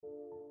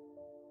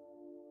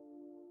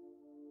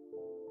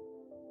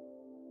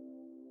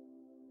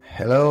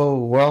Hello,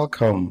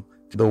 welcome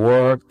to the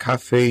Word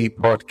Cafe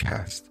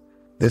podcast.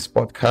 This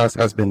podcast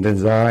has been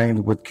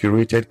designed with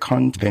curated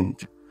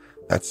content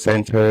that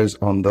centers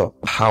on the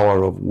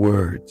power of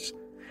words.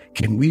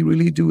 Can we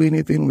really do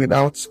anything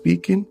without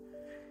speaking?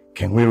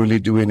 Can we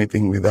really do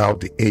anything without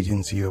the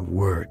agency of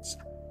words?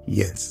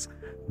 Yes,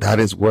 that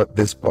is what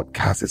this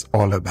podcast is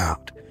all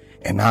about.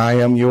 And I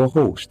am your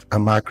host,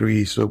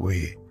 Amakri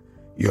Isobwe,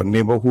 your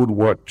neighborhood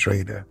word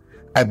trader.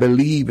 I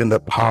believe in the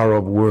power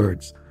of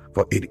words,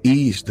 for it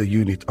is the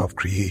unit of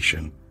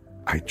creation.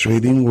 I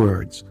trade in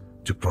words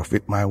to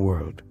profit my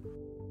world.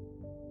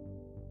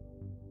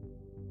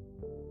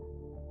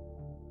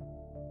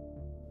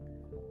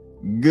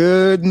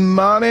 Good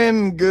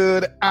morning,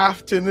 good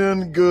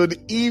afternoon, good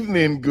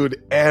evening,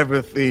 good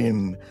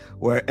everything.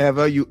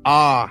 Wherever you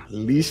are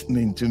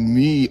listening to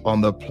me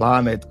on the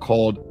planet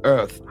called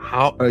Earth,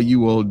 how are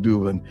you all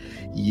doing?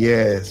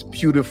 Yes,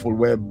 beautiful.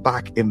 We're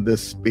back in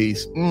this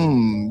space.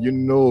 You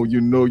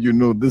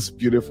know, this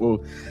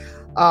beautiful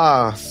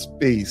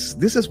space.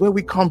 This is where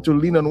we come to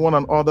lean on one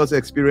another's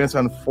experience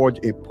and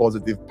forge a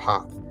positive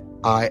path.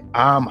 I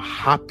am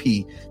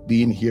happy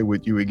being here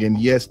with you again.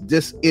 Yes,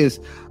 this is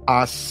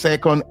our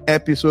second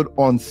episode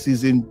on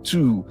season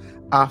 2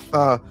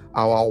 after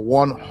our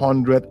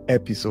 100th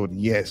episode.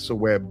 Yes, so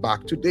we're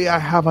back. Today I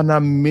have an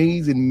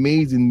amazing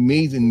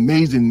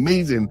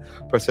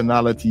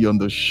personality on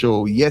the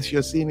show. Yes,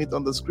 you're seeing it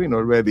on the screen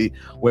already.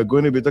 We're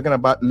going to be talking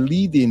about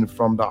leading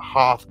from the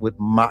heart with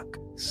Mark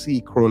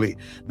C. Crowley.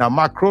 Now,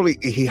 Mark Crowley,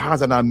 he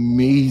has an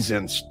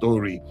amazing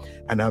story,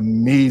 an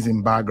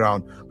amazing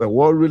background. But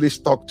what really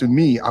stuck to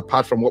me,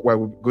 apart from what we're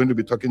going to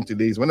be talking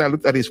today, is when I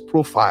looked at his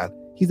profile.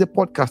 He's a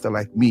podcaster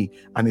like me,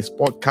 and his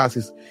podcast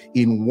is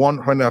in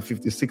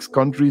 156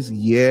 countries.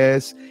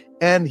 Yes,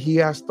 and he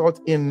has taught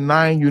in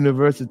 9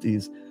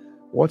 universities.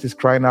 What is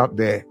crying out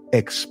there?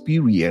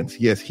 Experience.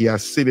 Yes, he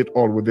has seen it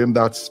all within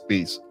that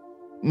space.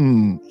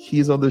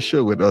 He's on the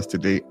show with us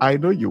today. I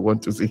know you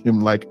want to see him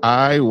like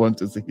I want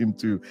to see him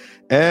too.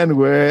 And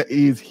where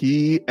is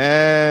he?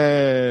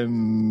 And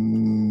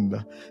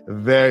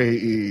there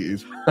he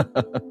is.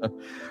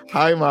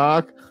 Hi,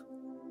 Mark.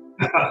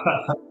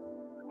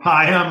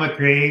 Hi, I'm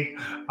Agree.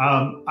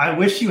 I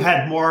wish you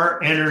had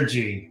more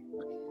energy.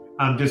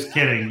 I'm just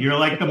kidding. You're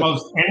like the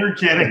most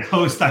energetic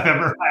host I've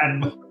ever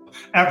had,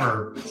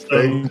 ever.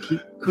 So,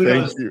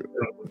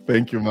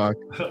 Thank you, Mark.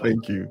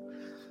 Thank you.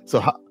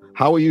 So,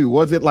 how are you?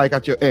 What's it like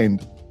at your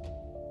end?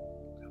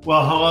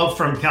 Well, hello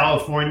from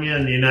California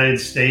in the United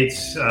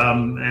States,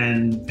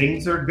 and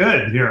things are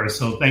good here.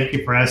 So thank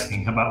you for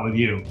asking. How about with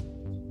you?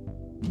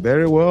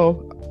 Very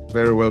well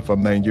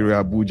from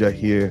Nigeria, Abuja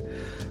here.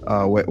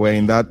 We're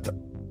in that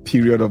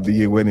period of the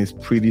year when it's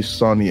pretty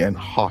sunny and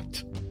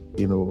hot.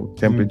 You know,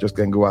 temperatures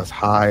can go as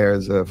high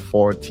as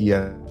 40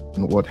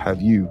 and what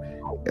have you.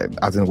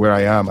 As in where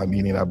I am, I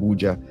mean in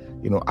Abuja,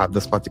 you know, at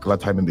this particular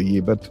time in the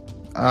year. But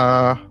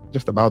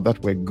just about that,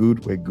 we're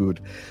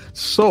good.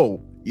 So,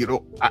 you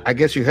know, I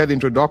guess you heard the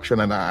introduction,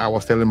 and I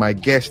was telling my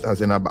guest,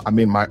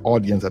 my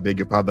audience, I beg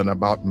your pardon,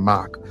 about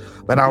Mark.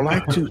 But I'd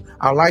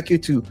like you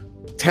to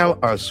tell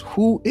us,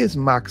 who is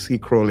Mark C.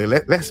 Crowley?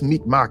 Let's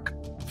meet Mark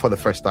for the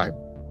first time.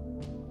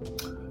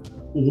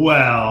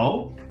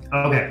 Well,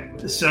 okay,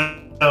 so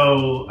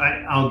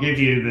I'll give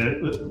you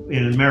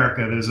in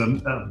America, there's a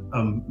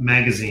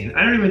magazine.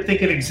 I don't even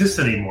think it exists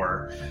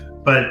anymore.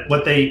 But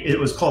it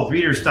was called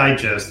Reader's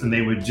Digest, and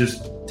they would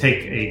just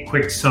take a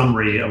quick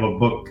summary of a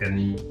book,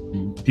 and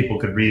people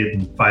could read it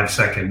in 5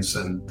 seconds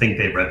and think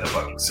they read the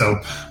book. So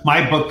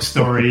my book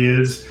story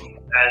is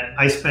that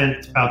I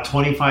spent about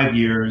 25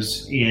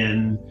 years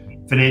in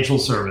financial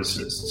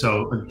services.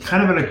 So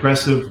kind of an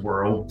aggressive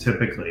world,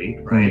 typically,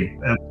 right?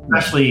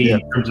 Especially in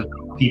terms of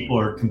how people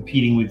are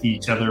competing with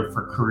each other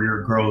for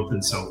career growth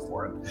and so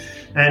forth.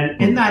 And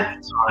in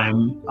that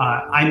time,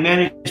 I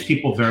managed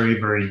people very,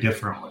 very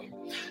differently.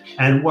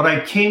 And what I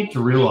came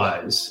to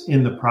realize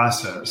in the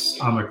process,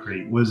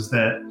 Amakri, was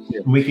that,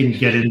 and we can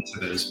get into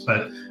this,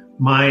 but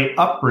my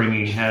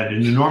upbringing had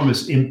an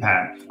enormous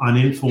impact on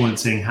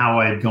influencing how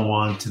I'd go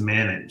on to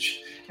manage.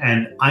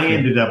 And I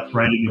ended up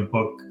writing a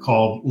book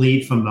called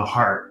Lead from the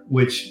Heart,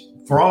 which,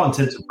 for all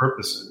intents and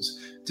purposes,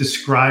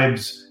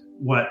 describes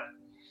what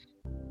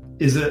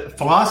is a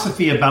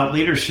philosophy about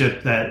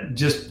leadership that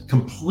just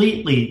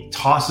completely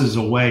tosses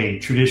away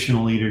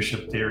traditional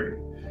leadership theory.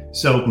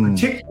 So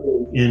particularly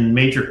in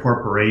major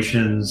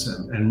corporations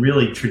and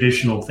really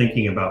traditional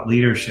thinking about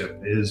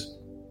leadership is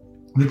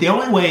that the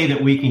only way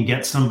that we can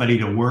get somebody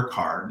to work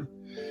hard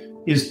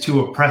is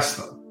to oppress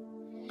them.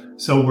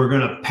 So we're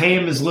going to pay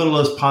them as little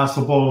as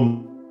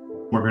possible.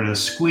 We're going to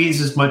squeeze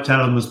as much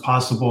out of them as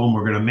possible. And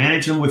we're going to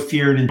manage them with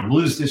fear and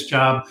lose this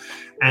job.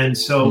 And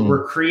so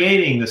we're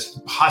creating this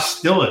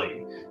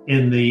hostility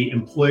in the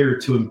employer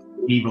to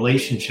employee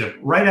relationship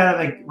right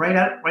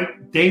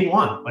day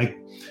one.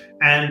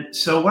 And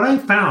so what I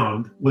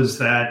found was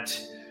that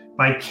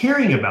by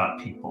caring about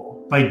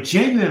people, by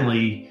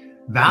genuinely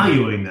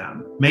valuing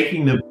them,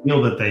 making them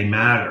feel that they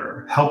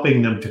matter,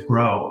 helping them to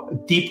grow,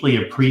 deeply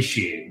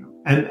appreciating them,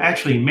 and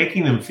actually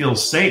making them feel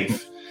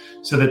safe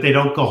so that they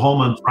don't go home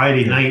on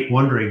Friday night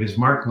wondering, does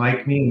Mark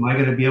like me? Am I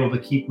going to be able to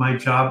keep my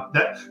job?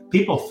 That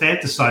people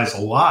fantasize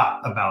a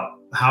lot about,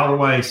 how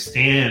do I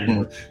stand?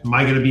 Am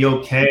I going to be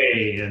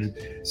okay? And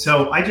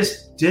so I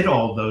just did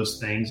all those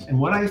things. And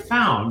what I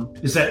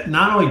found is that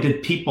not only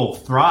did people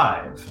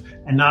thrive,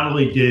 and not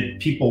only did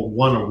people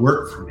want to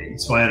work for me,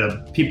 so I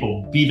had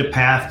people beat a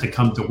path to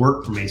come to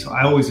work for me. So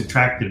I always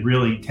attracted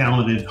really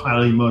talented,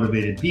 highly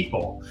motivated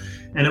people.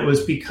 And it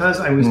was because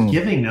I was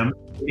giving them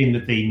everything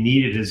that they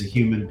needed as a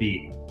human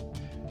being.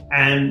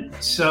 And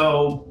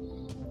so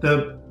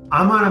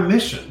I'm on a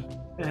mission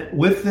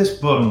with this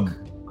book.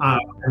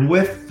 And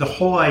with the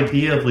whole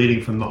idea of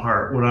leading from the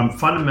heart, what I'm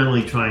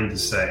fundamentally trying to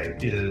say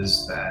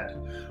is that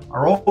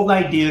our old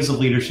ideas of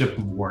leadership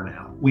have worn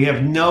out. We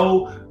have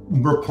no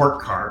report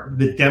card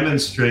that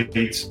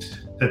demonstrates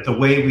that the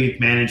way we've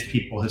managed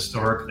people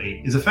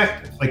historically is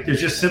effective. Like there's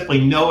just simply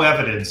no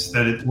evidence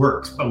that it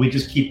works, but we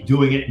just keep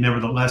doing it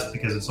nevertheless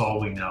because it's all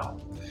we know.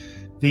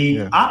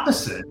 The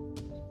opposite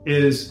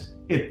is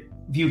if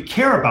you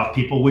care about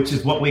people, which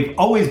is what we've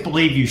always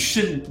believed you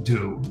shouldn't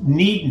do,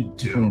 needn't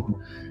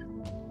do,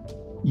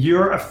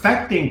 you're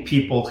affecting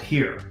people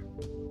here,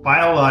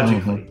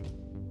 biologically,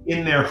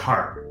 in their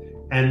heart.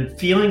 And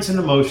feelings and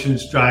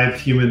emotions drive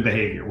human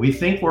behavior. We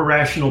think we're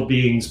rational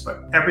beings, but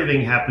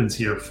everything happens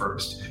here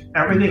first.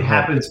 Everything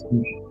happens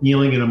from a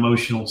feeling and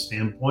emotional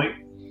standpoint.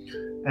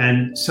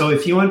 And so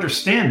if you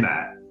understand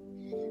that,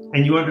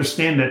 and you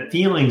understand that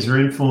feelings are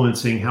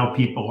influencing how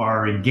people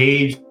are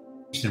engaged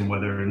and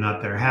whether or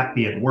not they're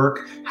happy at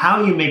work,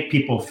 how you make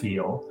people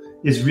feel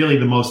is really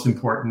the most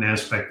important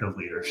aspect of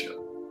leadership.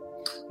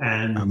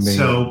 And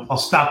so I'll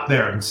stop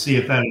there and see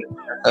if that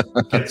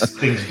gets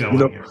things going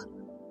here.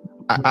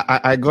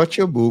 I got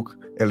your book,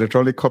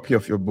 electronic copy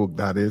of your book,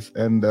 that is,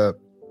 and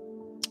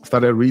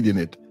started reading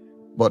it.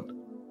 But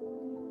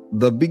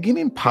the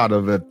beginning part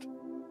of it,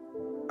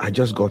 I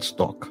just got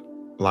stuck.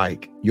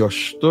 Like your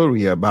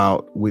story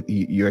about with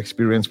your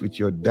experience with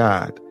your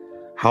dad,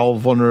 how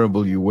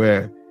vulnerable you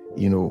were,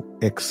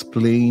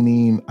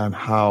 explaining and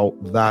how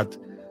that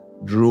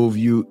drove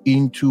you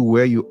into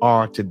where you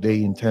are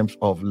today in terms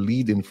of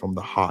leading from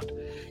the heart.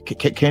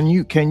 Can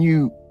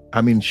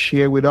you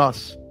share with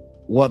us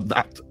what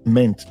that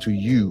meant to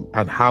you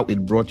and how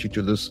it brought you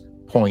to this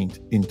point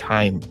in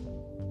time?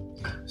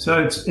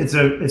 So it's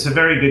a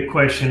very good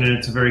question, and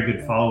it's a very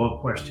good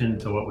follow-up question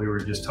to what we were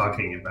just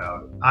talking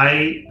about.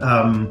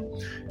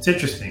 It's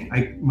interesting.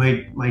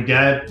 My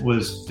dad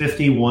was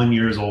 51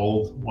 years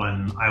old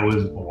when I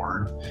was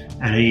born,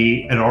 and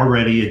he had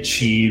already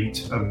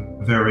achieved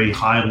a very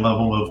high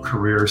level of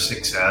career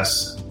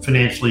success.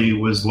 Financially,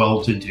 was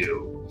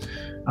well-to-do.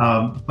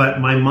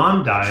 But my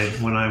mom died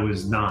when I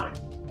was 9.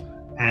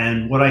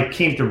 And what I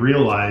came to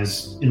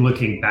realize in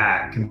looking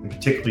back, and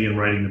particularly in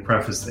writing the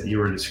preface that you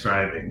were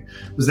describing,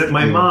 was that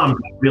my mom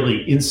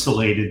really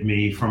insulated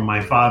me from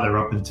my father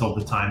up until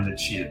the time that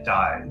she had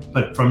died.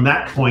 But from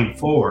that point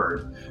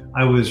forward,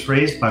 I was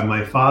raised by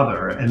my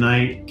father, and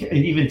I,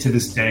 even to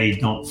this day,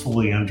 don't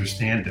fully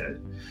understand it.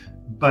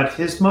 But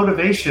his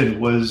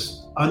motivation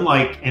was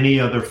unlike any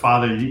other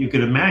father that you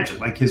could imagine.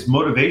 Like his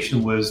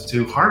motivation was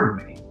to harm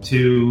me,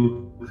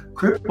 to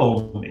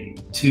cripple me,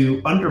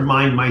 to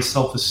undermine my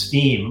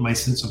self-esteem, my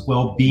sense of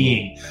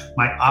well-being,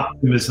 my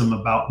optimism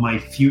about my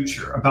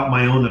future, about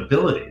my own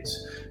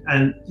abilities.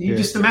 And you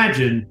just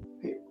imagine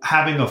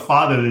having a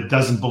father that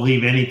doesn't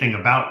believe anything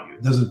about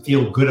you, doesn't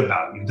feel good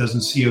about you,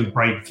 doesn't see a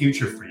bright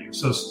future for you.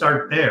 So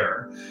start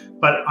there.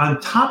 But on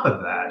top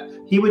of that,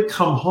 he would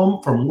come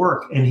home from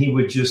work and he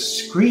would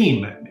just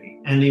scream at me.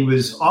 And he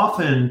was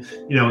often,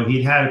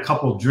 he'd had a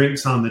couple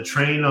drinks on the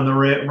train on the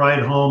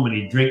ride home, and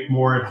he'd drink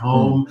more at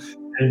home.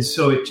 And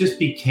so it just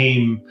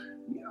became,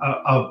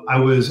 I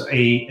was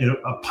a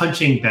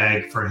punching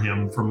bag for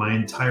him for my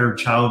entire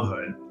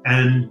childhood.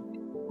 And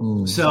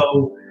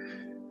so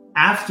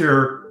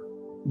after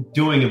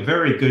doing a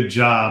very good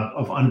job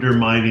of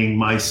undermining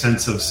my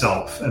sense of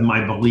self and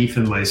my belief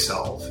in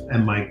myself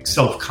and my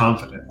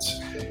self-confidence,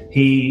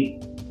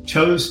 he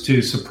chose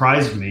to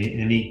surprise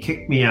me, and he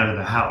kicked me out of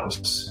the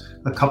house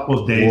a couple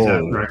of days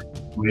after I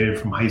graduated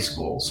from high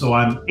school. So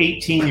I'm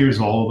 18 years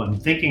old. I'm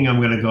thinking I'm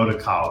going to go to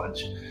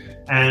college.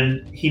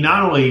 And he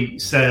not only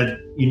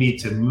said, you need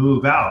to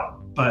move out,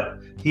 but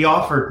he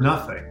offered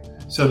nothing.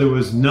 So there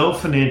was no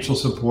financial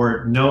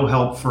support, no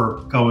help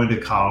for going to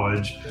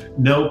college,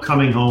 no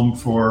coming home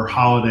for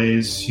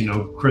holidays,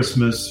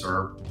 Christmas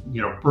or,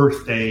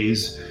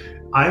 birthdays.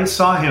 I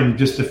saw him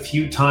just a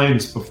few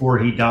times before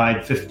he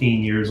died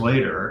 15 years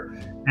later.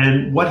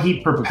 And what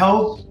he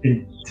propelled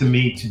to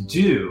me to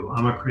do,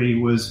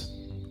 Amakri, was,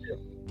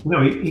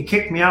 he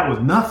kicked me out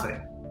with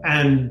nothing.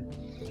 And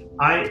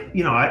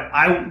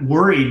I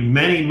worried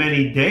many,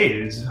 many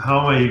days,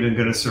 how am I even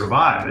going to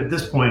survive? At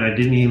this point, I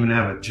didn't even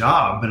have a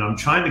job, and I'm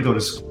trying to go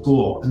to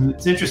school. And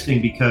it's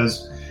interesting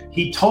because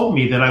he told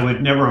me that I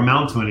would never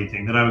amount to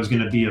anything, that I was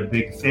going to be a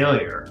big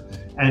failure.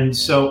 And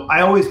so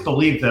I always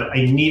believed that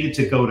I needed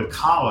to go to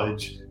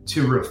college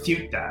to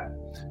refute that.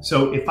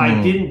 So if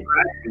I didn't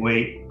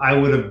graduate, I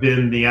would have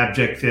been the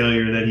abject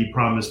failure that he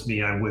promised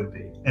me I would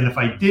be. And if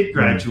I did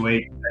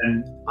graduate,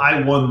 then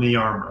I won the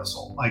arm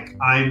wrestle. Like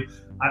I'm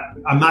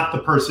not the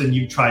person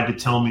you tried to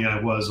tell me I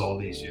was all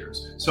these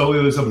years. So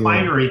it was a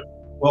binary.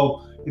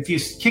 Well, if you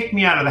kick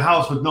me out of the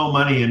house with no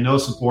money and no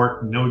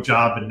support and no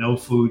job and no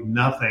food,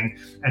 nothing,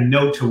 and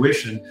no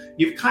tuition,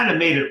 you've kind of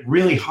made it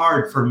really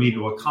hard for me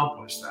to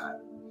accomplish that.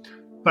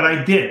 But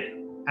I did.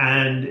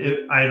 And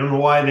I don't know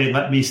why they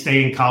let me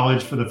stay in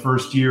college for the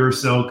first year or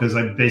so, because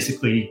I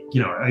basically,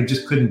 I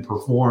just couldn't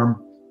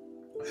perform.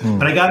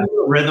 But I got into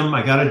a rhythm,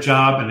 I got a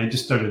job, and I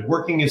just started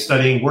working and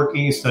studying,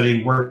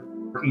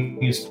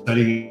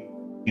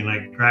 and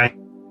I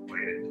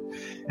graduated.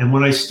 And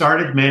when I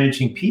started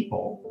managing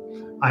people,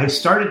 I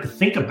started to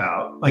think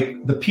about,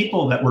 like, the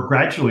people that were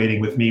graduating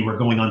with me were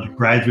going on to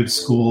graduate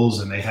schools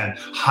and they had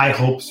high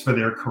hopes for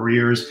their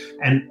careers.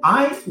 And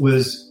I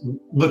was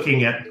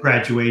looking at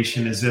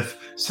graduation as if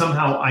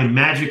somehow I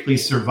magically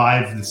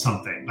survived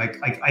something. Like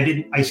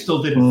I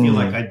still didn't feel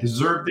like I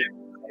deserved it.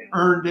 I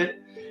earned it.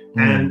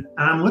 And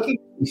I'm looking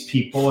at these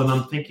people and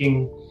I'm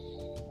thinking,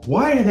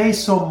 why are they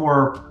so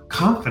more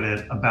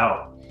confident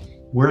about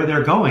where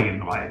they're going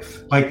in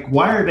life? Like,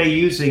 why are they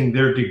using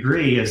their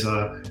degree as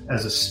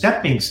a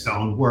stepping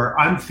stone, where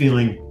I'm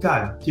feeling,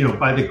 God,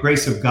 by the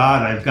grace of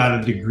God, I've got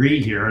a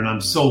degree here and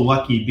I'm so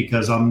lucky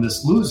because I'm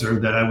this loser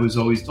that I was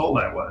always told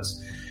I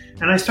was.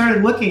 And I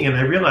started looking and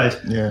I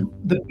realized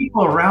the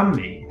people around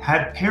me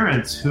had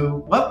parents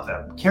who loved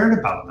them, cared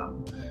about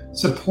them,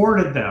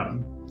 supported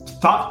them,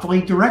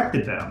 thoughtfully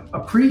directed them,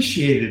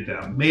 appreciated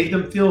them, made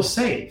them feel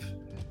safe.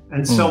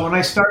 And so when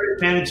I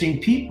started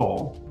managing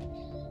people,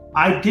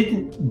 I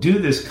didn't do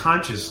this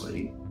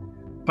consciously,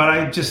 but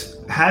I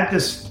just had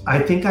I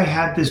think I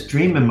had this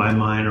dream in my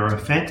mind, or a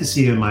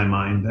fantasy in my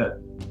mind,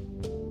 that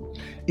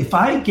if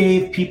I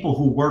gave people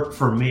who work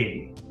for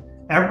me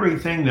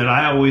everything that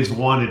I always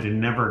wanted and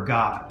never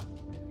got,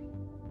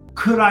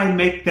 could I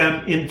make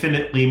them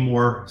infinitely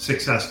more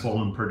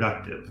successful and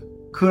productive?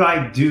 Could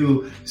I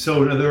do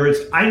so? In other words,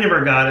 I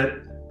never got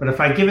it, but if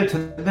I give it to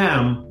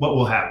them, what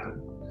will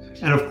happen?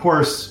 And of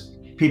course,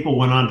 people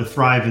went on to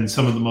thrive in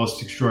some of the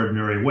most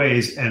extraordinary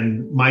ways.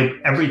 And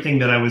everything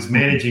that I was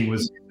managing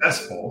was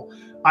successful.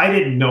 I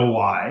didn't know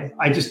why.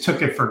 I just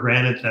took it for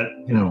granted that,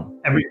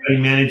 everybody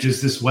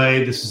manages this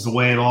way. This is the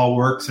way it all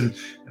works. And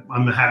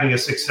I'm having a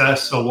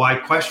success, so why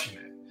question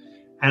it?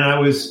 And I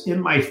was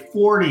in my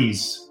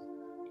 40s,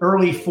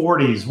 early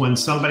 40s, when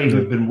somebody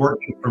who'd been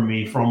working for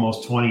me for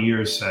almost 20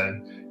 years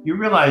said, you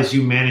realize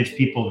you manage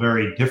people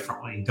very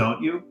differently,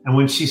 don't you? And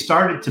when she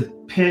started to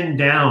pin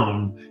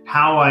down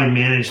how I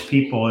manage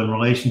people in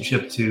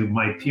relationship to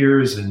my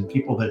peers and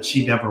people that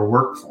she'd ever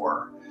worked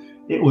for,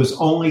 it was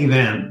only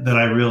then that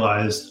I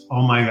realized,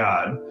 oh my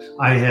God,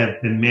 I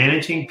had been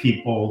managing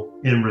people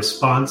in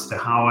response to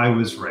how I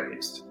was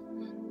raised.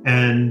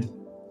 And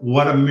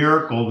what a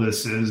miracle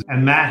this is.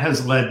 And that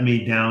has led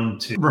me down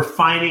to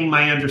refining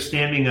my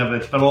understanding of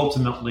it, but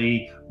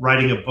ultimately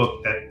writing a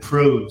book that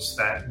proves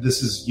that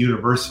this is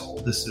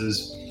universal. This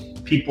is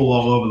people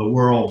all over the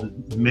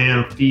world, man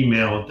or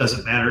female. It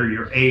doesn't matter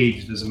your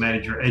age, it doesn't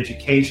matter your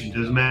education, it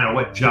doesn't matter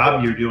what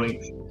job you're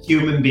doing.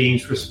 Human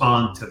beings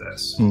respond to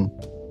this.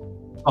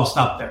 I'll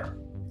stop there.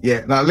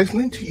 Yeah. Now,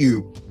 listening to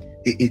you,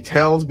 it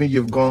tells me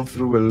you've gone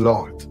through a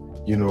lot,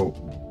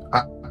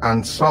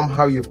 and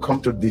somehow you've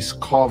come to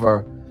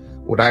discover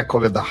what I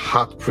call it the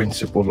heart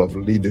principle of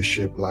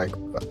leadership. Like,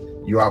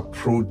 you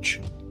approach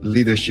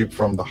leadership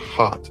from the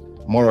heart,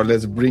 more or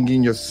less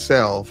bringing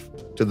yourself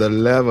to the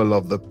level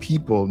of the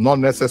people, not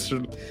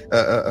necessarily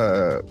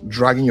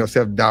dragging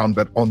yourself down,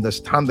 but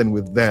understanding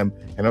with them.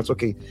 And that's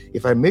okay.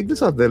 If I make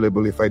this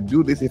available, if I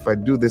do this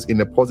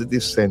in a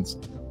positive sense,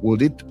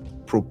 will it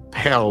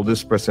propel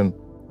this person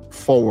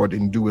forward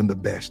in doing the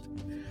best?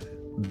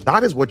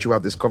 That is what you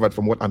have discovered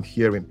from what I'm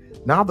hearing.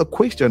 Now, the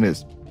question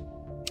is,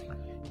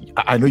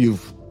 I know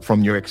you've,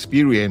 from your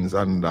experience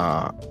and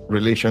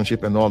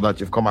relationship and all that,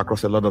 you've come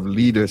across a lot of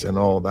leaders and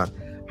all that.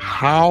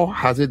 How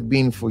has it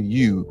been for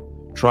you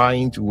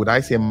trying to, would I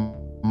say,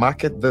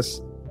 market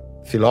this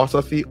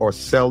philosophy or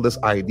sell this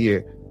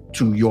idea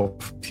to your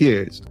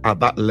peers at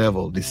that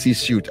level, the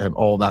C-suite and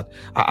all that?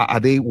 Are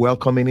they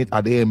welcoming it?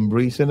 Are they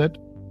embracing it?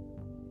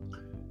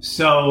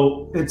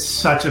 So it's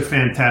such a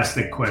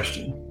fantastic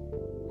question.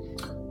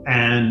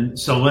 And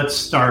so let's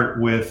start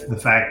with the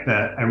fact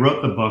that I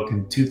wrote the book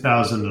in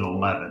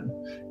 2011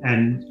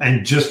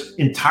 and just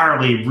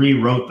entirely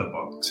rewrote the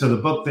book. So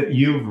the book that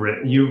you've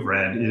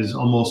read is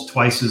almost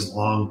twice as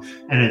long,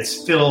 and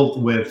it's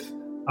filled with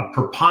a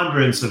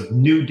preponderance of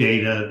new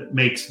data that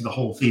makes the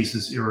whole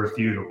thesis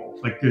irrefutable.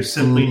 Like, there's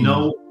simply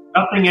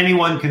nothing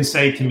anyone can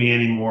say to me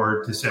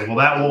anymore to say, well,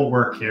 that won't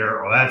work here,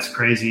 or that's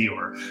crazy,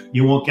 or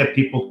you won't get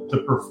people to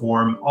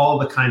perform, all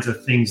the kinds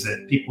of things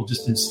that people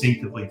just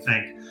instinctively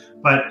think.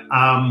 But,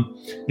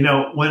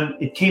 when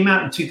it came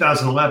out in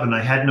 2011,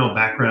 I had no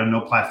background,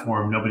 no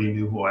platform, nobody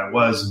knew who I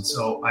was. And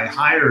so I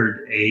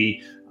hired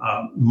a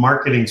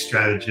marketing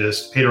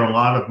strategist, paid her a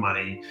lot of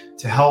money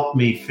to help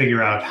me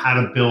figure out how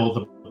to build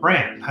the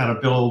brand, how to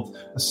build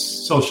a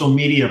social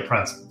media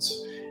presence.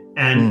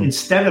 And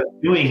instead of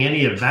doing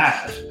any of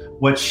that,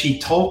 what she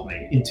told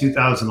me in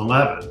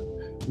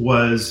 2011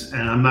 was,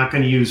 and I'm not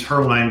going to use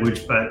her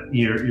language, but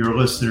your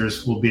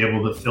listeners will be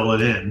able to fill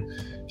it in.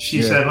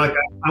 She said, like,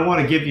 I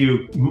want to give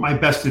you my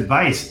best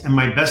advice. And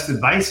my best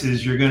advice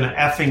is you're going to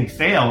effing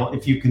fail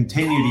if you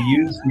continue to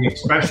use the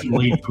expression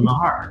lead from the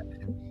heart.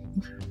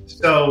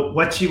 So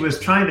what she was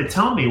trying to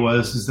tell me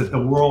is that the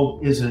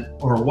world isn't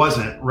or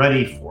wasn't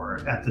ready for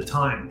it at the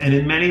time. And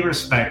in many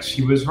respects,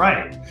 she was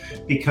right,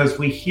 because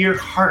we hear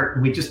heart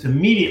and we just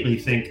immediately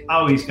think,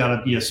 oh, he's got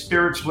to be a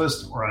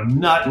spiritualist or a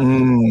nut.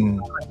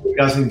 He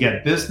doesn't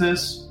get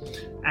business.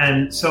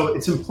 And so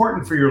it's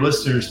important for your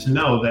listeners to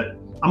know that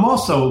I'm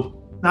also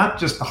not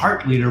just a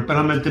heart leader, but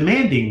I'm a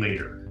demanding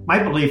leader.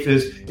 My belief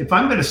is if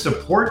I'm going to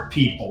support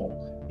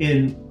people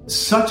in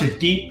such a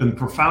deep and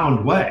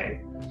profound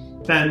way,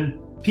 then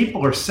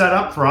people are set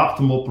up for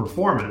optimal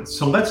performance.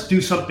 So let's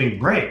do something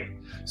great.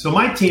 So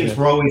my teams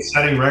were always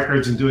setting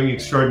records and doing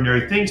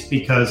extraordinary things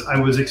because I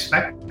was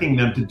expecting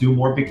them to do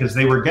more because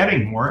they were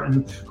getting more.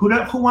 And who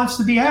wants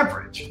to be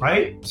average,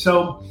 right?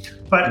 So,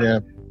 but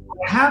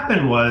what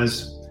happened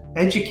was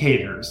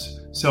educators,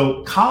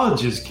 so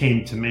colleges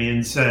came to me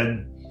and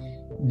said,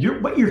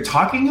 what you're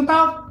talking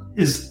about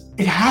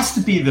it has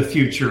to be the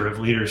future of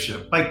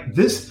leadership. Like,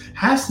 this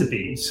has to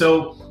be.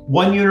 So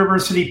one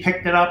university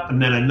picked it up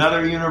and then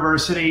another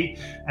university.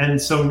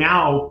 And so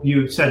now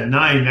you said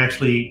 9,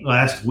 actually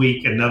last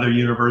week, another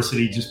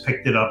university just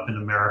picked it up in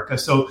America.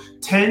 So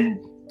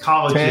 10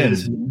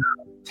 colleges,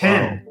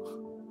 10.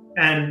 Wow.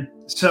 And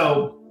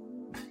so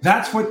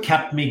that's what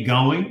kept me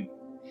going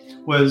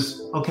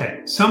was,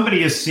 okay,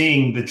 somebody is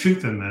seeing the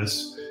truth in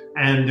this.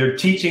 And they're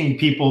teaching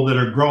people that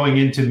are growing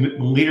into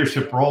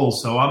leadership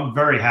roles. So I'm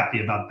very happy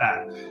about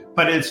that.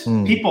 But it's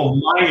people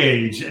my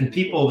age and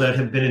people that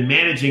have been in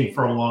managing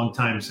for a long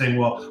time saying,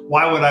 well,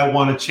 why would I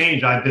want to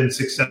change? I've been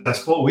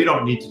successful. We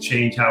don't need to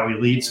change how we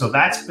lead. So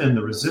that's been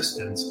the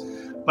resistance.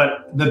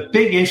 But the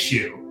big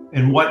issue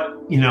and what,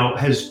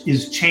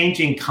 is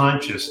changing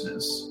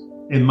consciousness,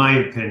 in my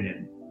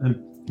opinion,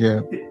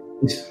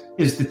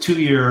 is the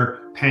 2-year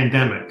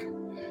pandemic,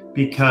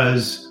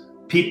 because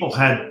people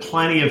had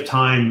plenty of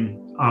time,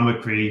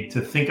 Amakri, to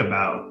think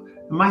about,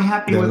 am I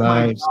happy with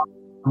my job?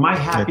 Am I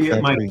happy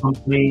at my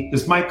company?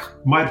 Does my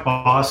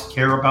boss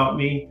care about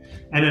me?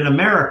 And in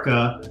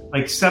America,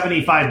 like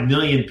 75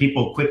 million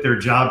people quit their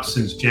jobs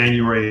since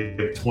January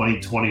of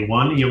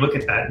 2021. And you look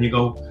at that and you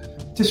go,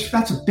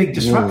 that's a big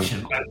disruption.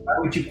 Why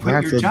would you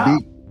quit your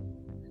job?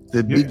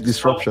 The big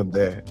disruption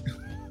there.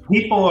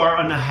 People are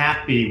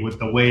unhappy with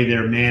the way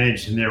they're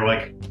managed, and they're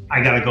like,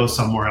 I got to go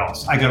somewhere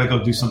else. I got to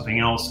go do something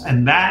else.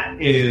 And that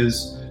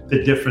is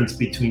the difference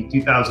between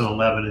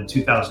 2011 and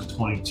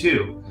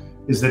 2022,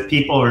 is that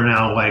people are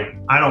now like,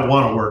 I don't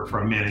want to work for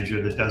a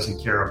manager that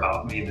doesn't care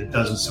about me, that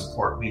doesn't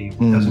support me,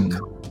 that doesn't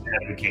come and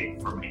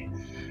advocate for me.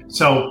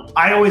 So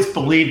I always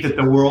believed that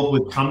the world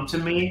would come to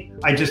me.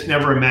 I just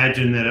never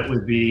imagined that it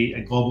would be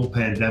a global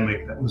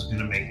pandemic that was going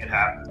to make it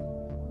happen.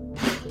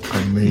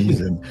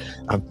 Amazing.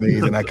 I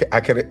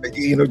can,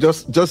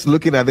 just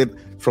looking at it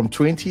from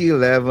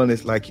 2011,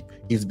 it's like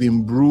it's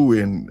been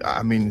brewing.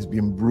 I mean, it's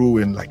been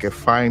brewing like a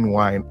fine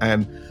wine.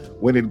 And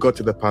when it got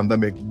to the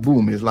pandemic,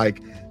 boom, it's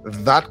like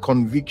that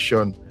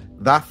conviction,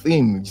 that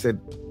thing, you said,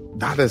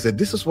 that is it.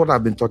 This is what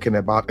I've been talking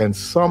about. And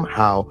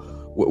somehow,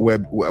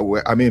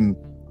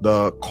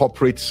 the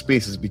corporate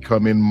space is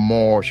becoming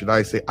more, should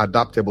I say,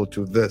 adaptable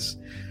to this.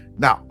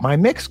 Now, my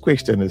next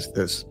question is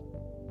this.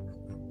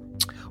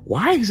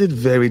 Why is it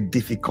very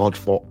difficult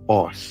for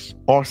us,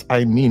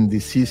 I mean the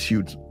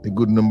C-suits, the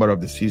good number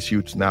of the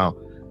C-suits now,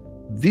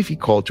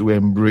 difficult to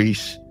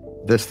embrace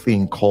this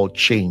thing called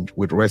change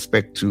with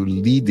respect to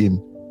leading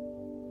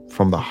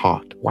from the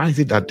heart? Why is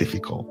it that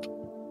difficult?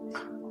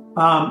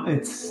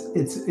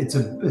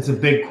 It's a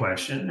big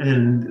question,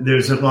 and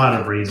there's a lot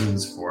of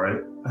reasons for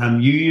it.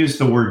 You use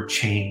the word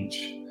change.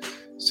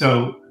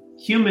 So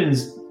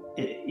humans,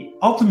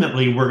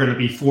 ultimately, we're going to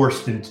be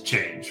forced into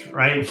change,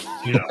 right?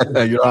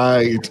 You're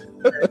right.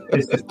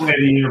 It's the way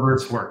the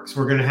universe works.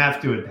 We're going to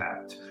have to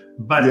adapt.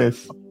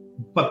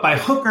 But by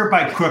hook or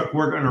by crook,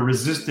 we're going to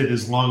resist it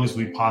as long as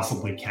we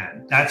possibly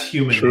can. That's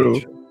human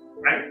nature,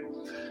 right?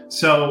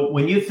 So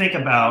when you think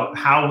about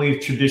how we've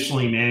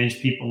traditionally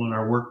managed people in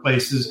our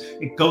workplaces,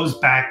 it goes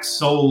back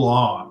so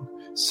long,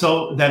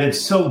 so that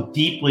it's so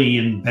deeply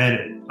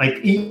embedded. Like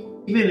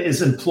even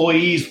as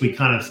employees, we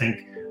kind of think,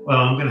 well,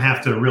 I'm going to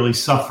have to really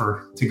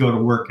suffer to go to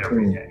work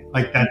every day.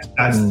 Like that's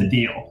the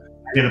deal.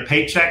 I get a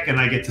paycheck and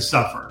I get to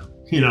suffer,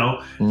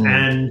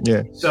 And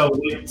so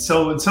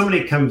when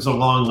somebody comes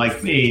along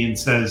like me and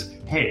says,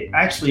 hey,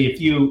 actually,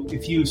 if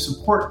you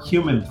support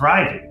human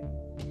thriving,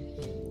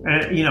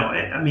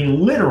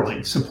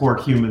 literally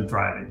support human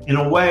thriving in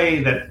a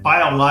way that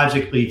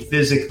biologically,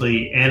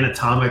 physically,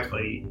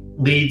 anatomically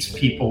leads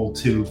people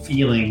to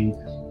feeling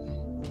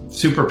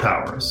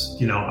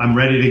superpowers. I'm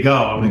ready to go.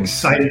 I'm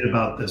excited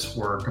about this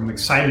work. I'm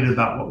excited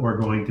about what we're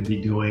going to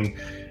be doing.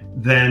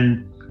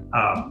 Then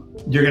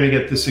you're going to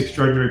get this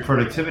extraordinary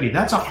productivity.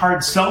 That's a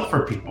hard sell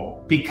for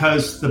people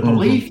because the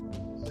belief,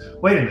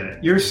 wait a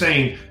minute, you're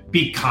saying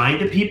be kind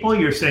to people.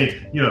 You're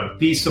saying,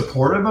 be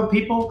supportive of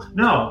people.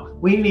 No,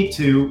 we need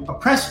to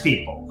oppress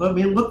people. I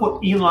mean, look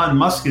what Elon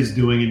Musk is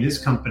doing in his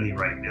company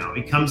right now.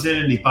 He comes in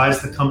and he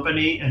buys the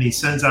company and he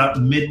sends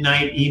out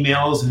midnight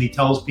emails and he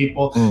tells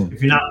people,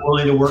 if you're not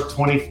willing to work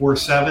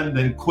 24/7,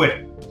 then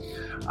quit.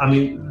 I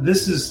mean,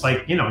 this is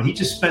like, he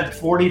just spent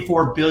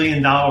 $44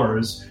 billion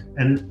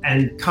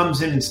and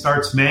comes in and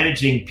starts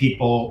managing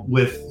people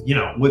with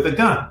a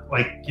gun,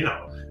 like,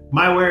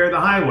 my way or the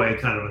highway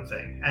kind of a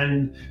thing.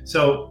 And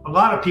so a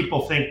lot of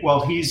people think, well,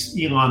 he's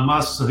Elon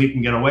Musk, so he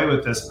can get away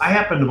with this. I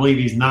happen to believe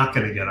he's not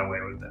going to get away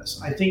with this.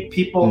 I think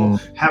people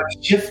have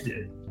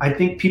shifted. I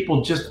think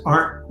people just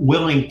aren't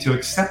willing to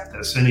accept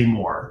this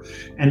anymore.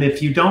 And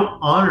if you don't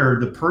honor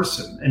the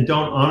person and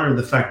don't honor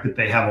the fact that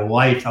they have a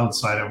life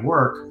outside of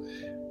work,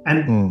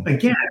 and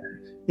again,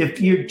 if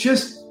you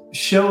just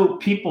show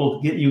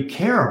people that you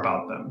care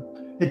about them,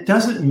 it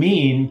doesn't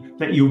mean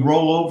that you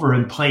roll over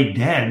and play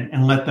dead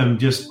and let them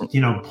just,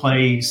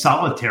 play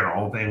solitaire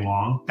all day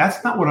long.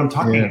 That's not what I'm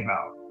talking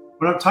about.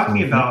 What I'm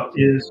talking about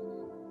is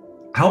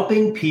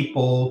helping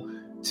people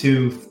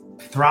to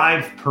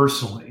thrive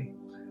personally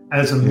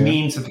as a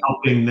means of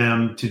helping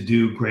them to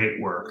do great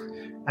work.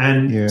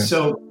 And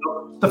so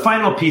the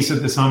final piece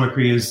of this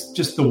Omicry is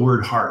just the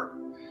word heart.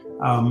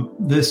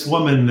 This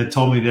woman that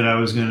told me that I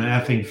was going to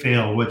effing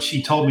fail, what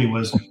she told me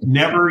was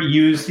never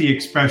use the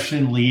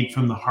expression lead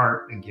from the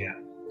heart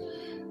again.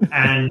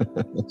 And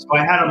so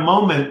I had a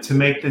moment to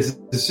make this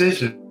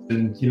decision.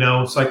 And,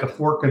 it's like a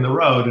fork in the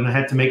road. And I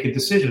had to make a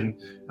decision.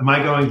 Am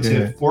I going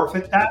to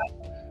forfeit that?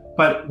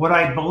 But what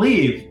I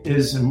believe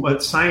is, and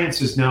what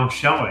science is now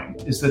showing,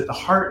 is that the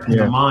heart and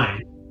the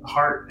mind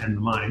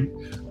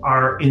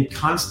are in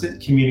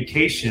constant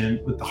communication,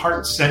 with the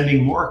heart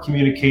sending more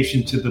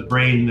communication to the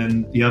brain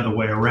than the other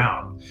way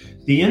around.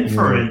 The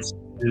inference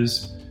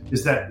is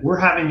that we're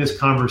having this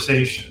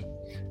conversation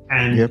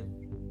and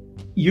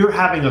you're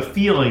having a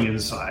feeling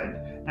inside.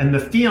 And the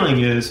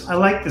feeling is, I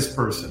like this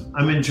person.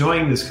 I'm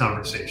enjoying this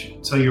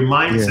conversation. So your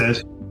mind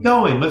says,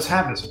 going, let's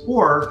have this.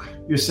 Or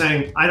you're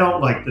saying, I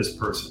don't like this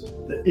person.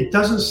 It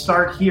doesn't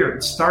start here.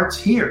 It starts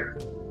here.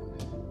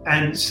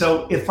 And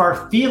so if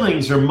our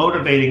feelings are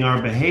motivating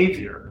our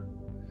behavior,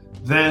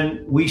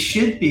 then we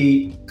should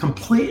be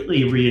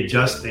completely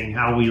readjusting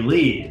how we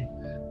lead.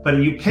 But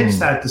you pitch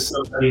that to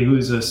somebody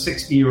who's a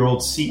 60-year-old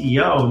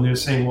CEO and they're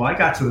saying, well, I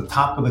got to the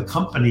top of the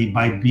company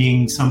by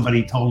being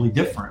somebody totally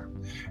different.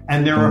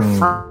 And they're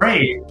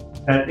afraid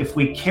that if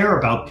we care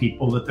about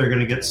people, that they're going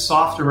to get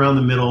soft around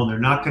the middle and they're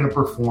not going to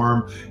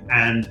perform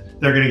and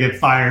they're going to get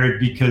fired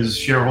because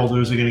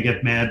shareholders are going to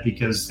get mad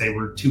because they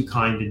were too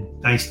kind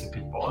and nice to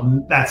people.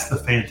 And that's the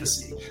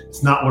fantasy.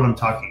 It's not what I'm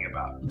talking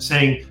about. I'm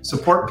saying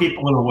support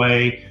people in a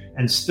way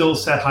and still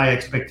set high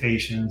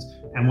expectations.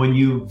 And when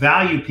you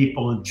value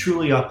people and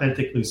truly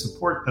authentically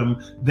support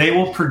them, they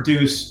will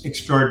produce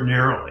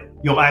extraordinarily.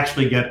 You'll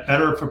actually get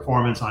better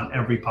performance on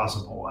every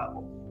possible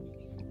level.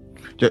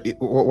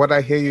 What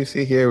I hear you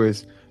say here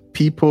is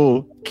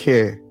people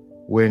care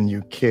when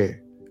you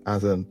care,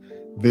 as in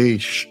they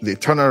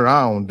turn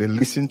around, they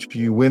listen to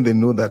you when they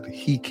know that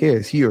he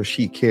or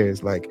she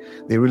cares, like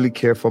they really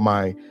care for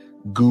my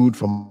good,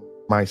 for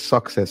my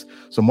success.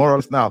 So more or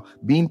less now,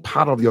 being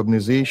part of the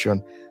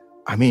organization,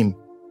 I mean,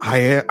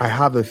 I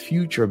have a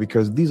future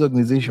because this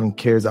organization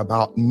cares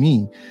about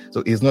me.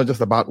 So it's not just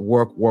about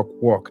work.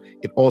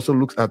 It also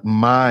looks at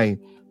my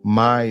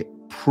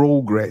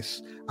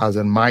progress, as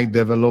in my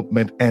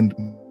development and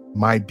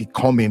my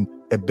becoming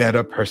a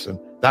better person.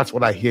 That's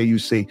what I hear you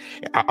say.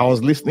 I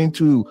was listening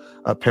to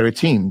Perry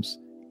Teams,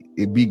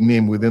 a big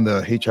name within the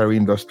HR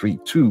industry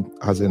too,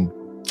 as in,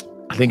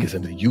 I think it's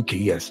in the UK.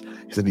 Yes,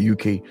 it's in the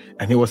UK.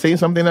 And he was saying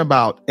something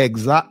about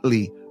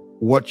exactly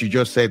what you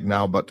just said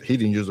now, but he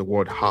didn't use the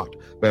word heart,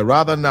 but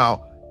rather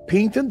now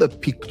painting the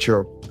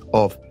picture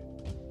of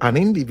an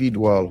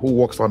individual who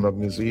works for an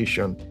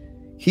organization.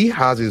 He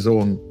has his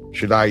own,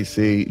 should I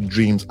say,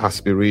 dreams,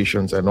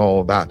 aspirations, and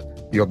all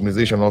that. The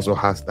organization also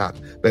has that.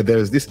 But there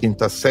is this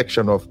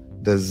intersection of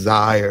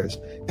desires,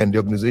 and the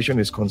organization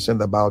is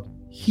concerned about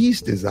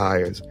his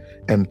desires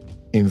and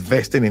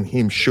investing in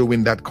him,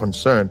 showing that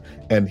concern.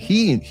 And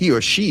he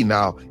or she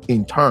now,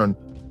 in turn,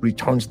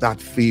 returns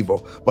that favor.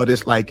 But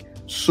it's like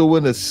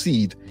sowing a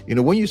seed.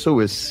 When you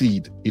sow a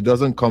seed, it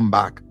doesn't come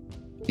back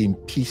in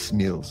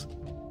piecemeals.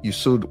 You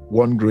sowed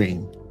one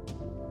grain,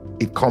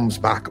 it comes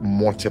back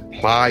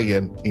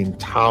multiplying in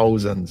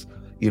thousands.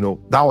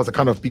 That was the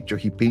kind of picture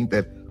he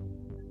painted,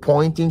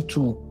 pointing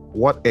to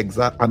what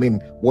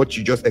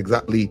you just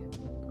exactly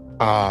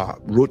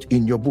wrote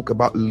in your book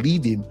about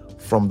leading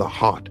from the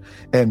heart.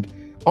 And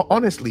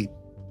honestly,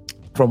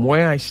 from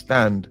where I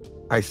stand,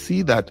 I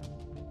see that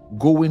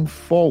going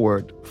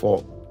forward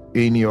for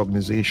any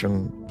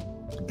organization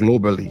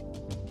globally,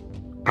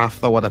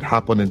 after what had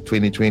happened in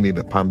 2020,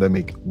 the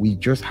pandemic, we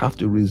just have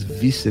to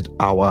revisit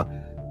our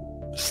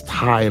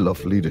style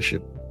of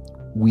leadership.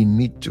 we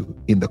need to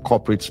in the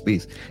corporate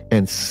space.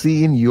 And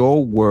seeing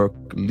your work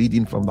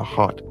leading from the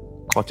heart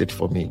caught it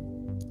for me.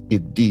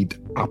 It did,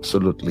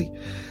 absolutely.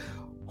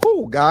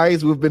 Oh,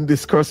 guys, we've been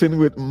discussing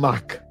with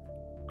Mark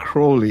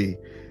Crowley,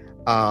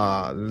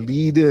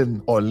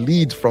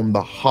 lead from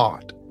the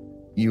heart.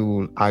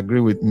 You'll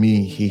agree with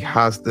me. He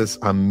has this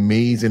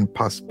amazing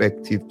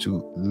perspective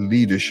to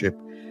leadership,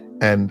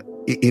 and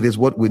it is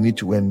what we need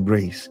to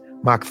embrace.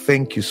 Mark,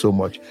 thank you so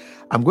much.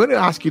 I'm going to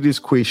ask you this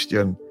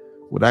question.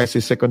 Would I say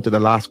second to the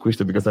last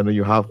question? Because I know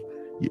you have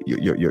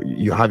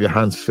your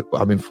hands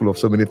full of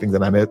so many things,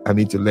 and I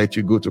need to let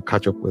you go to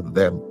catch up with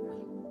them.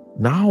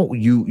 Now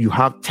you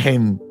have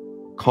 10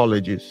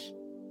 colleges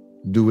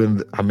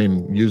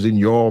using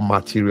your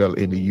material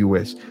in the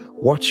US.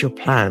 What's your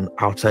plan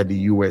outside the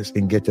US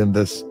in getting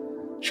this,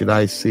 should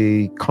I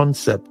say,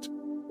 concept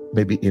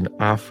maybe in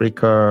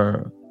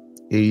Africa,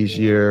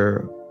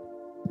 Asia,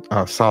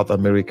 South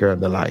America,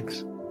 and the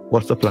likes?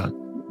 What's the plan?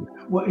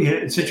 Well, yeah,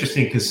 it's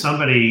interesting because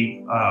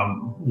somebody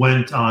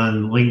went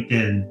on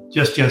LinkedIn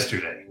just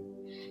yesterday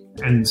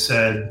and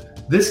said,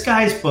 this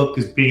guy's book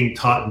is being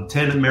taught in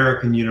 10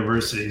 American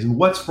universities. And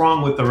what's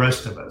wrong with the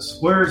rest of us?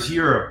 Where's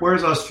Europe?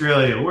 Where's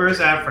Australia? Where's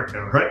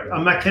Africa? Right?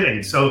 I'm not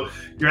kidding. So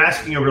you're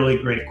asking a really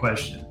great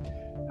question.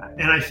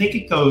 And I think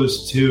it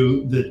goes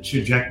to the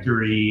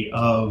trajectory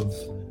of,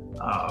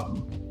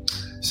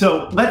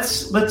 so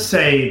let's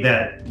say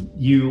that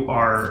you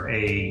are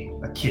a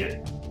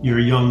kid, you're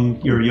a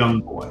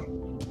young boy,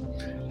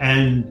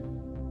 and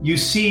you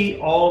see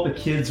all the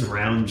kids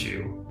around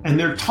you and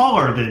they're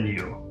taller than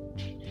you.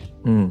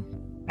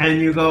 And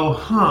you go,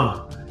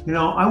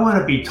 I want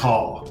to be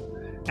tall.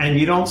 And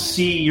you don't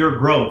see your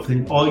growth.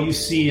 And all you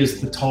see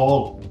is the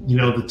tall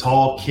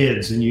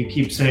kids. And you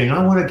keep saying,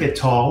 I want to get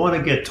tall.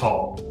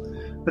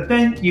 But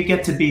then you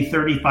get to be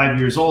 35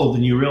 years old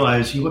and you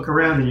realize, you look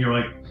around and you're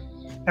like,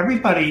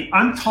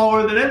 I'm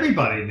taller than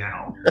everybody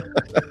now.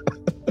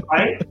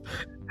 Right?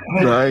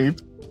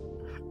 Right.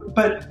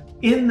 But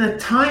in the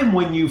time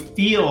when you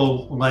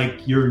feel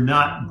like you're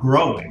not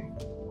growing,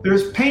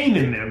 there's pain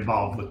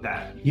involved with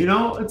that.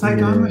 It's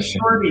like, I'm a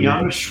shorty,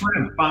 I'm a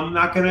shrimp, I'm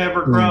not going to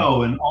ever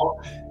grow. And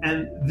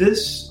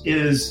this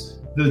is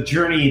the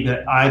journey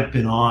that I've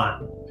been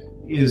on,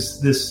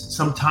 is this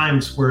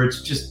sometimes where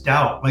it's just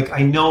doubt. Like,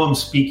 I know I'm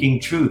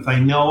speaking truth. I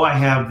know I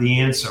have the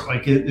answer.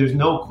 Like, there's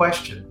no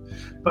question.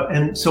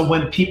 And so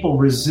when people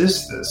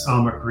resist this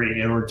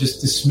Amagri or just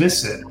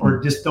dismiss it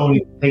or just don't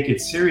even take it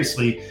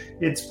seriously,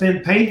 it's been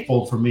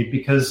painful for me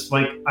because,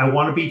 like, I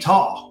want to be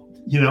tall,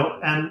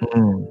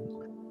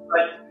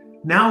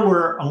 But now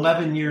we're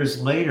 11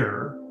 years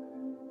later,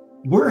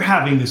 we're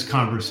having this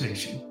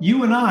conversation.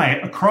 You and I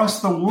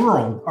across the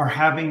world are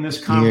having this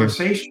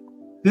conversation. Yes.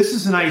 This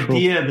is an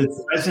idea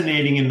that's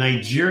resonating in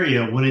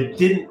Nigeria when it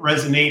didn't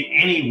resonate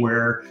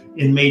anywhere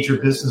in major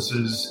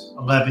businesses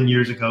 11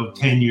 years ago,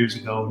 10 years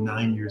ago,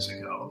 9 years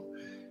ago.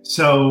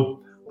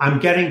 So I'm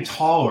getting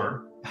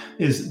taller.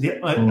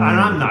 And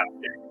I'm not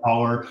getting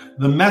taller.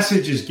 The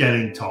message is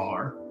getting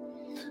taller.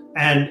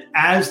 And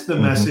as the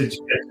message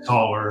gets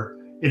taller,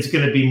 it's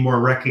going to be more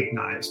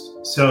recognized.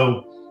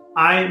 So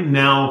I'm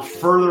now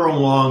further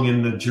along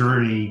in the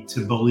journey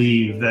to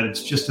believe that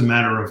it's just a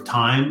matter of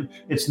time.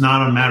 It's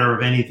not a matter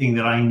of anything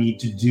that I need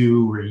to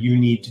do or you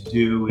need to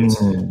do. It's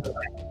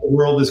the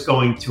world is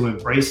going to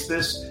embrace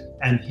this.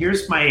 And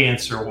here's my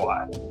answer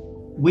why.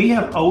 We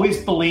have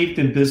always believed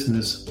in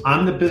business.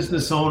 I'm the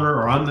business owner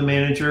or I'm the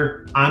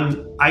manager.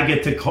 I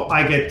get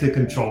to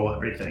control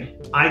everything.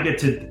 I get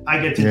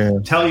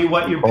to tell you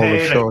what you're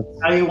paid. I can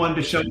tell you when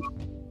to show up.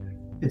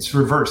 It's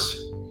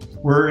reverse.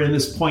 We're in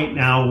this point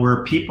now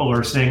where people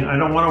are saying, I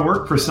don't want to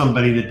work for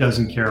somebody that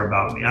doesn't care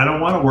about me. I don't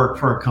want to work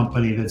for a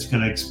company that's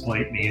going to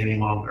exploit me any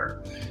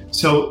longer.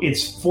 So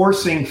it's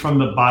forcing from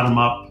the bottom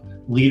up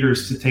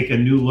leaders to take a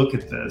new look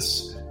at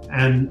this.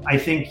 And I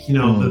think,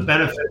 the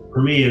benefit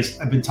for me is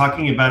I've been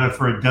talking about it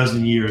for a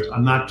dozen years.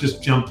 I'm not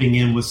just jumping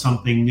in with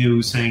something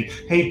new saying,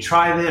 hey,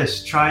 try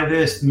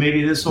this,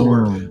 maybe this will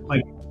work.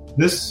 Like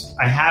this,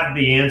 I have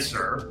the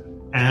answer.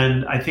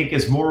 And I think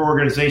as more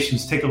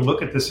organizations take a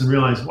look at this and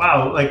realize,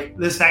 wow, like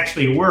this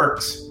actually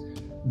works,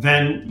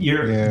 then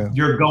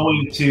you're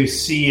going to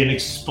see an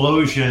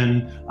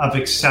explosion of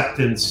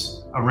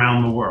acceptance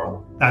around the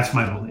world. That's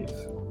my belief.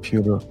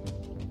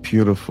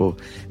 Beautiful.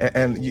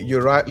 And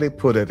you rightly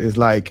put it. It's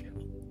like,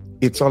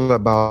 it's all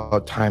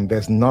about time.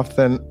 There's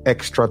nothing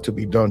extra to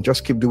be done.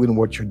 Just keep doing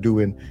what you're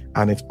doing.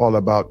 And it's all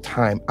about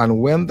time. And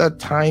when the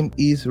time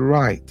is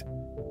right,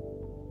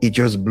 it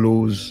just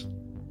blows.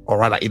 Or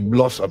rather, it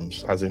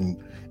blossoms,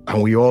 and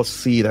we all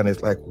see it, and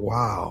it's like,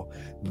 wow,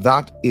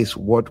 that is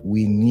what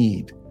we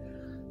need.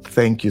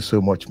 Thank you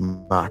so much,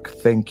 Mark.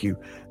 Thank you.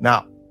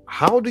 Now,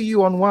 how do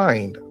you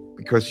unwind?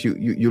 Because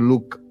you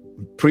look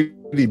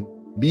pretty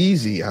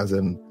busy, How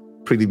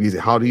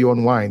do you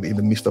unwind in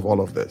the midst of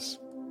all of this?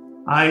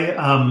 I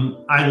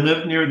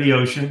live near the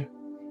ocean,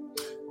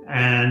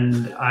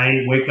 and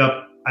I wake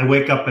up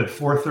at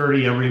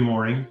 4:30 every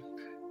morning,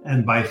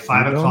 and by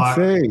 5 o'clock.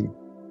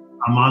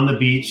 I'm on the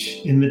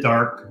beach in the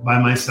dark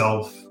by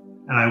myself,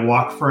 and I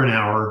walk for an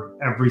hour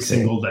every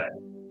single day.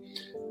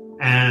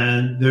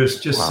 And there's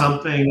just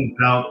something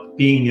about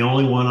being the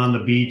only one on the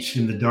beach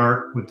in the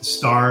dark with the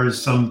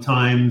stars,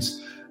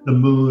 sometimes the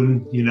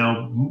moon,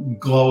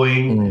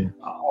 glowing,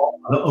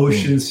 the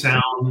ocean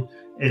sound.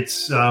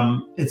 It's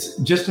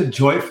just a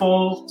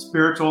joyful,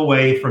 spiritual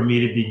way for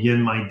me to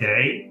begin my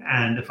day.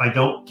 And if I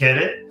don't get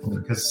it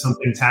because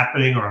something's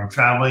happening or I'm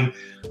traveling,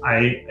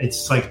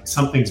 it's like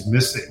something's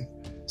missing.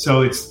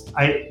 So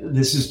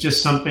this is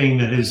just something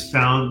that is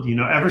found,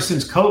 ever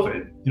since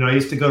COVID. I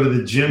used to go to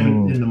the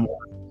gym in the morning,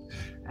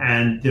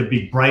 and there'd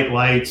be bright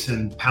lights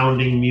and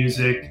pounding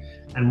music.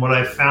 And what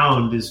I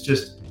found is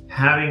just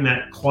having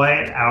that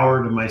quiet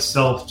hour to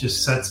myself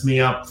just sets me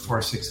up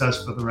for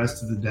success for the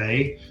rest of the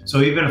day.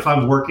 So even if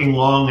I'm working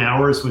long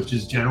hours, which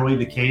is generally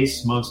the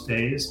case most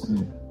days,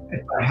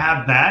 if I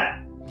have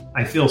that,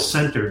 I feel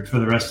centered for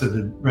the rest of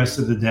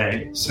the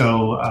day.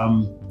 So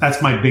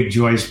that's my big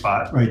joy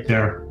spot right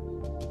there.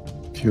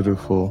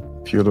 Beautiful,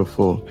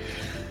 beautiful.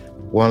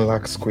 One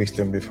last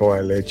question before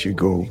I let you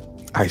go.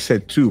 I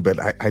said two, but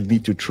I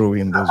need to throw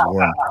in this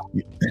one.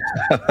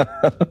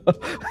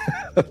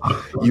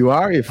 You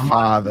are a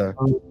father.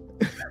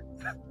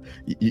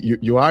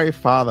 You are a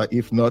father,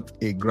 if not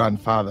a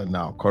grandfather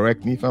now.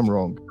 Correct me if I'm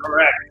wrong.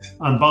 Correct.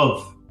 On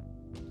both.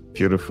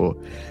 Beautiful.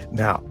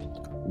 Now,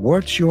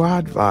 what's your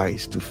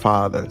advice to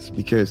fathers?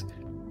 Because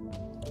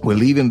we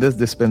live in this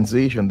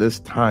dispensation, this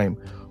time,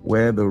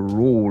 where the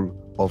role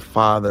of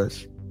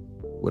fathers,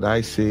 would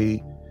I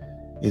say,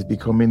 is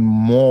becoming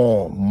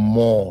more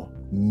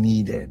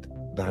needed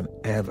than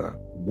ever.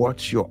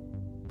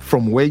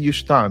 From where you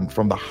stand,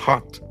 from the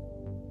heart,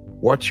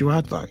 what's your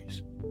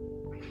advice?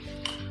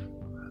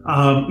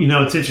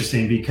 It's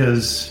interesting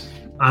because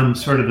I'm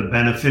sort of the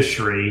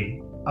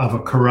beneficiary of a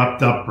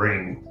corrupt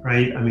upbringing,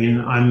 right? I mean,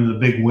 I'm the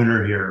big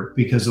winner here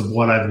because of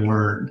what I've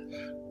learned,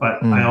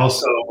 but I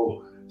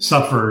also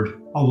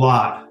suffered a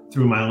lot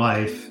through my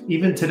life.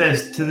 Even to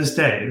this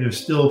day,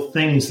 there's still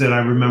things that I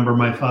remember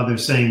my father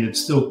saying that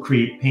still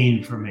create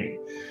pain for me.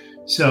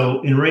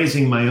 So in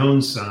raising my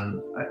own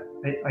son,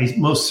 I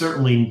most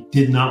certainly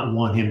did not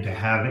want him to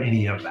have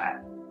any of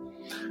that.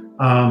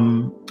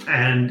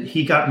 And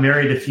he got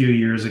married a few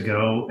years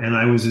ago, and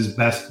I was his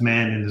best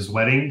man in his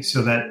wedding.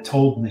 So that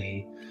told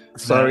me.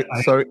 Sorry.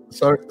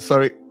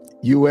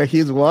 You were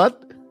his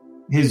what?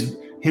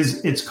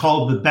 It's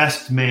called the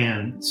best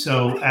man.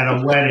 So at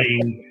a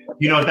wedding,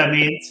 you know what that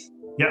means?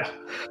 Yeah.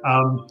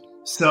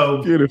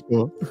 So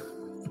beautiful.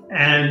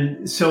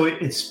 And so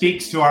it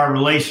speaks to our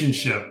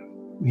relationship.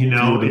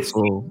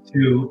 Beautiful.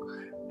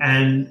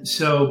 And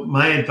so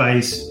my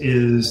advice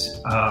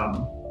is,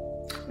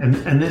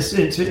 and this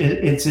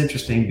it's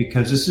interesting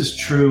because this is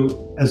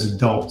true as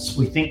adults.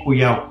 We think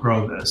we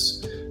outgrow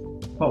this,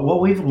 but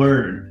what we've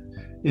learned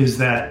is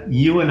that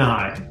you and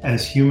I,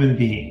 as human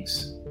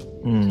beings,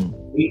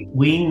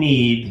 we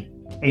need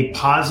a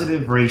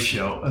positive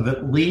ratio of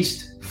at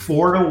least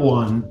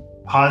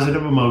 4-to-1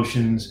 positive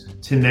emotions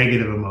to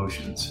negative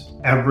emotions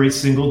every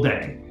single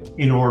day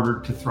in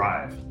order to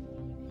thrive.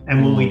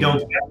 And when we don't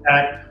get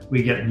that,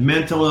 we get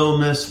mental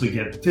illness, we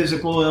get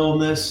physical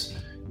illness.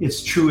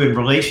 It's true in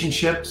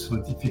relationships.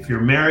 If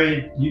you're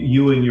married,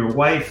 you and your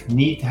wife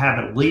need to have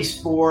at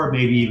least 4,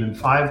 maybe even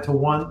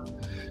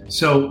 5-to-1.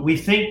 So we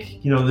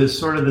think, there's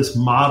sort of this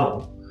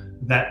model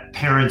that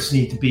parents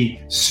need to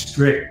be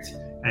strict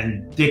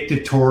and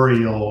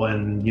dictatorial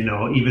and,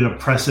 even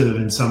oppressive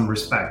in some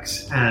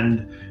respects.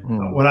 And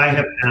what I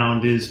have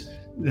found is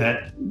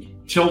that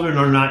children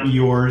are not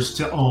yours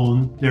to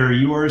own. They're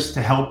yours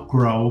to help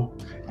grow,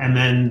 and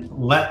then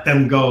let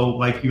them go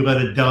like you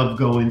let a dove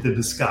go into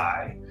the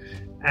sky.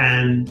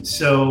 And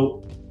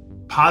so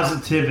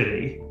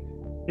positivity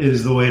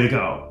is the way to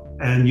go.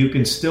 And you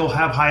can still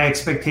have high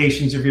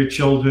expectations of your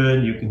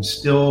children. You can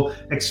still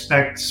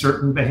expect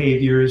certain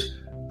behaviors,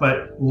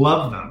 but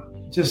love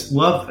them. Just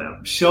love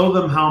them. Show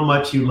them how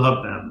much you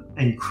love them,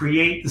 and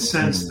create the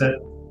sense that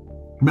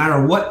no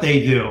matter what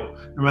they do,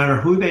 no matter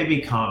who they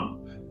become,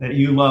 that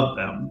you love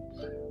them.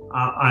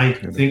 I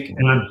think,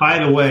 and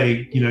by the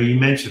way, you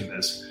mentioned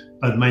this,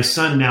 but my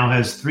son now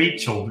has 3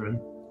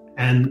 children,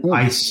 and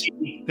I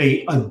see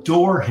they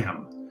adore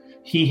him.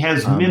 He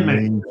has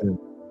mimicked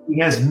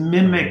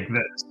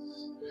this.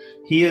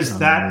 He is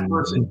that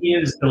person. He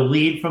is the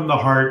lead from the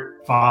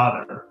heart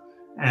father.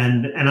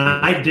 And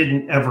I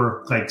didn't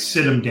ever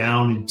sit him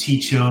down and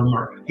teach him,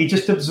 or he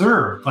just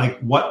observed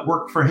what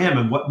worked for him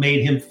and what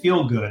made him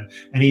feel good.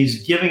 And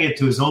he's giving it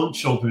to his own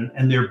children,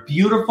 and they're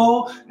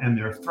beautiful and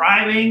they're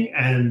thriving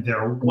and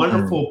they're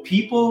wonderful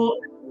people,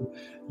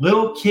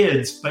 little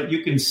kids, but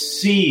you can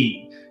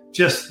see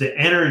just the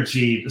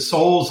energy, the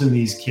souls in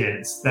these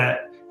kids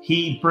that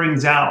he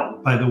brings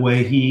out by the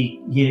way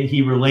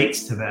he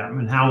relates to them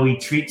and how he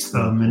treats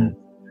them. And,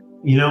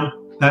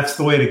 that's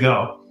the way to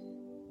go.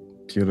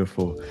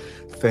 Beautiful.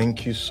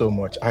 Thank you so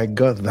much. I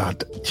got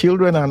that.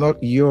 Children are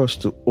not yours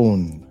to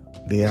own.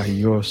 They are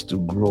yours to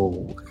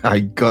grow. I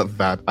got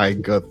that.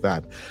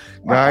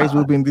 Guys,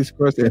 we've been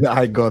discussing.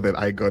 I got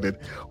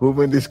it. We've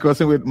been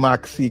discussing with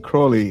Mark C.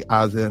 Crowley,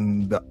 as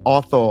in the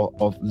author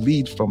of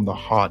Lead from the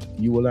Heart.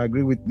 You will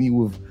agree with me.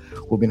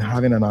 We've been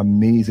having an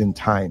amazing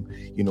time.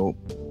 You know,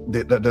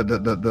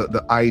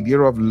 the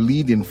idea of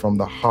leading from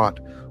the heart,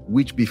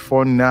 which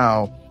before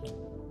now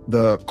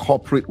the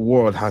corporate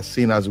world has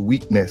seen as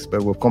weakness,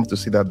 but we've come to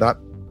see that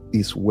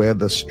is where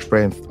the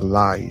strength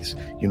lies.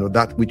 You know,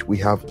 that which we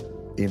have,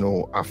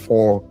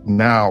 afore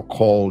now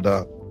called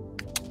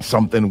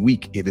something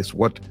weak. It is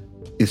what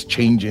is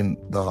changing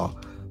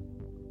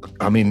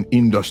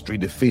industry,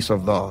 the face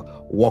of the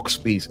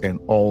workspace and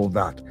all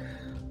that.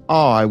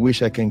 Oh, I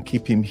wish I can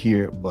keep him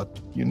here, but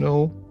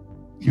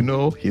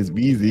he's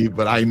busy.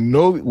 But I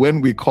know when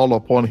we call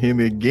upon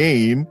him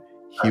again,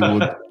 he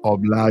would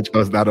oblige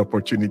us that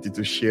opportunity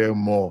to share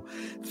more.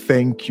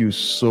 Thank you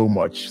so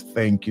much.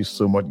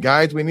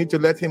 Guys, we need to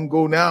let him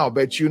go now,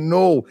 but you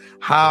know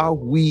how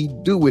we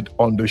do it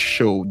on the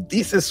show.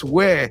 This is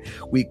where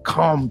we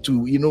come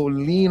to,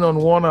 lean on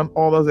one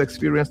another's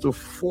experience to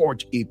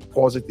forge a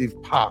positive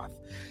path.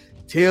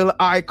 Till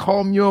I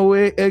come your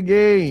way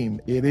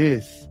again, it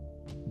is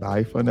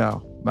bye for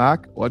now.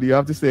 Mark, what do you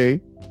have to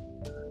say?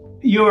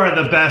 You are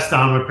the best,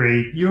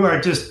 Amakri. You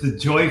are just the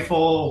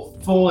joyful,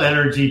 full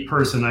energy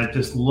person. I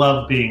just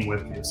love being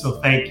with you. So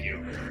thank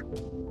you.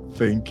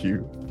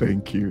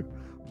 Thank you.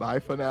 Bye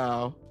for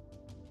now.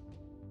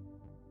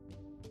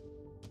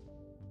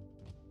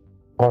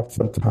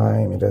 Awesome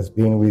time it has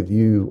been with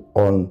you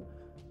on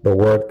the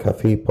Word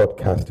Cafe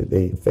podcast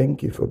today.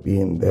 Thank you for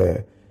being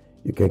there.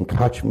 You can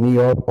catch me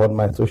up on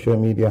my social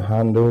media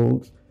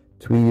handles,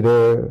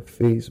 Twitter,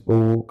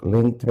 Facebook,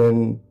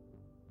 LinkedIn,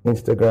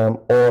 Instagram,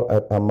 all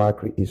at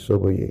Amakri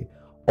Isoboye.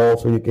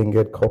 Also, you can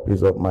get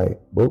copies of my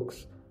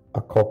books, A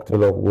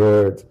Cocktail of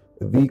Words,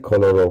 The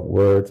Color of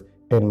Words,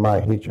 and my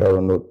HR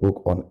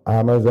notebook on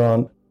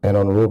Amazon and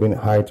on Robin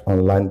Heights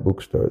online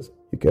bookstores.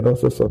 You can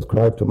also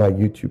subscribe to my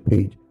YouTube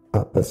page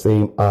at the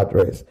same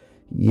address.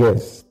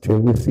 Yes, till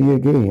we see you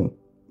again.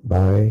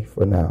 Bye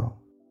for now.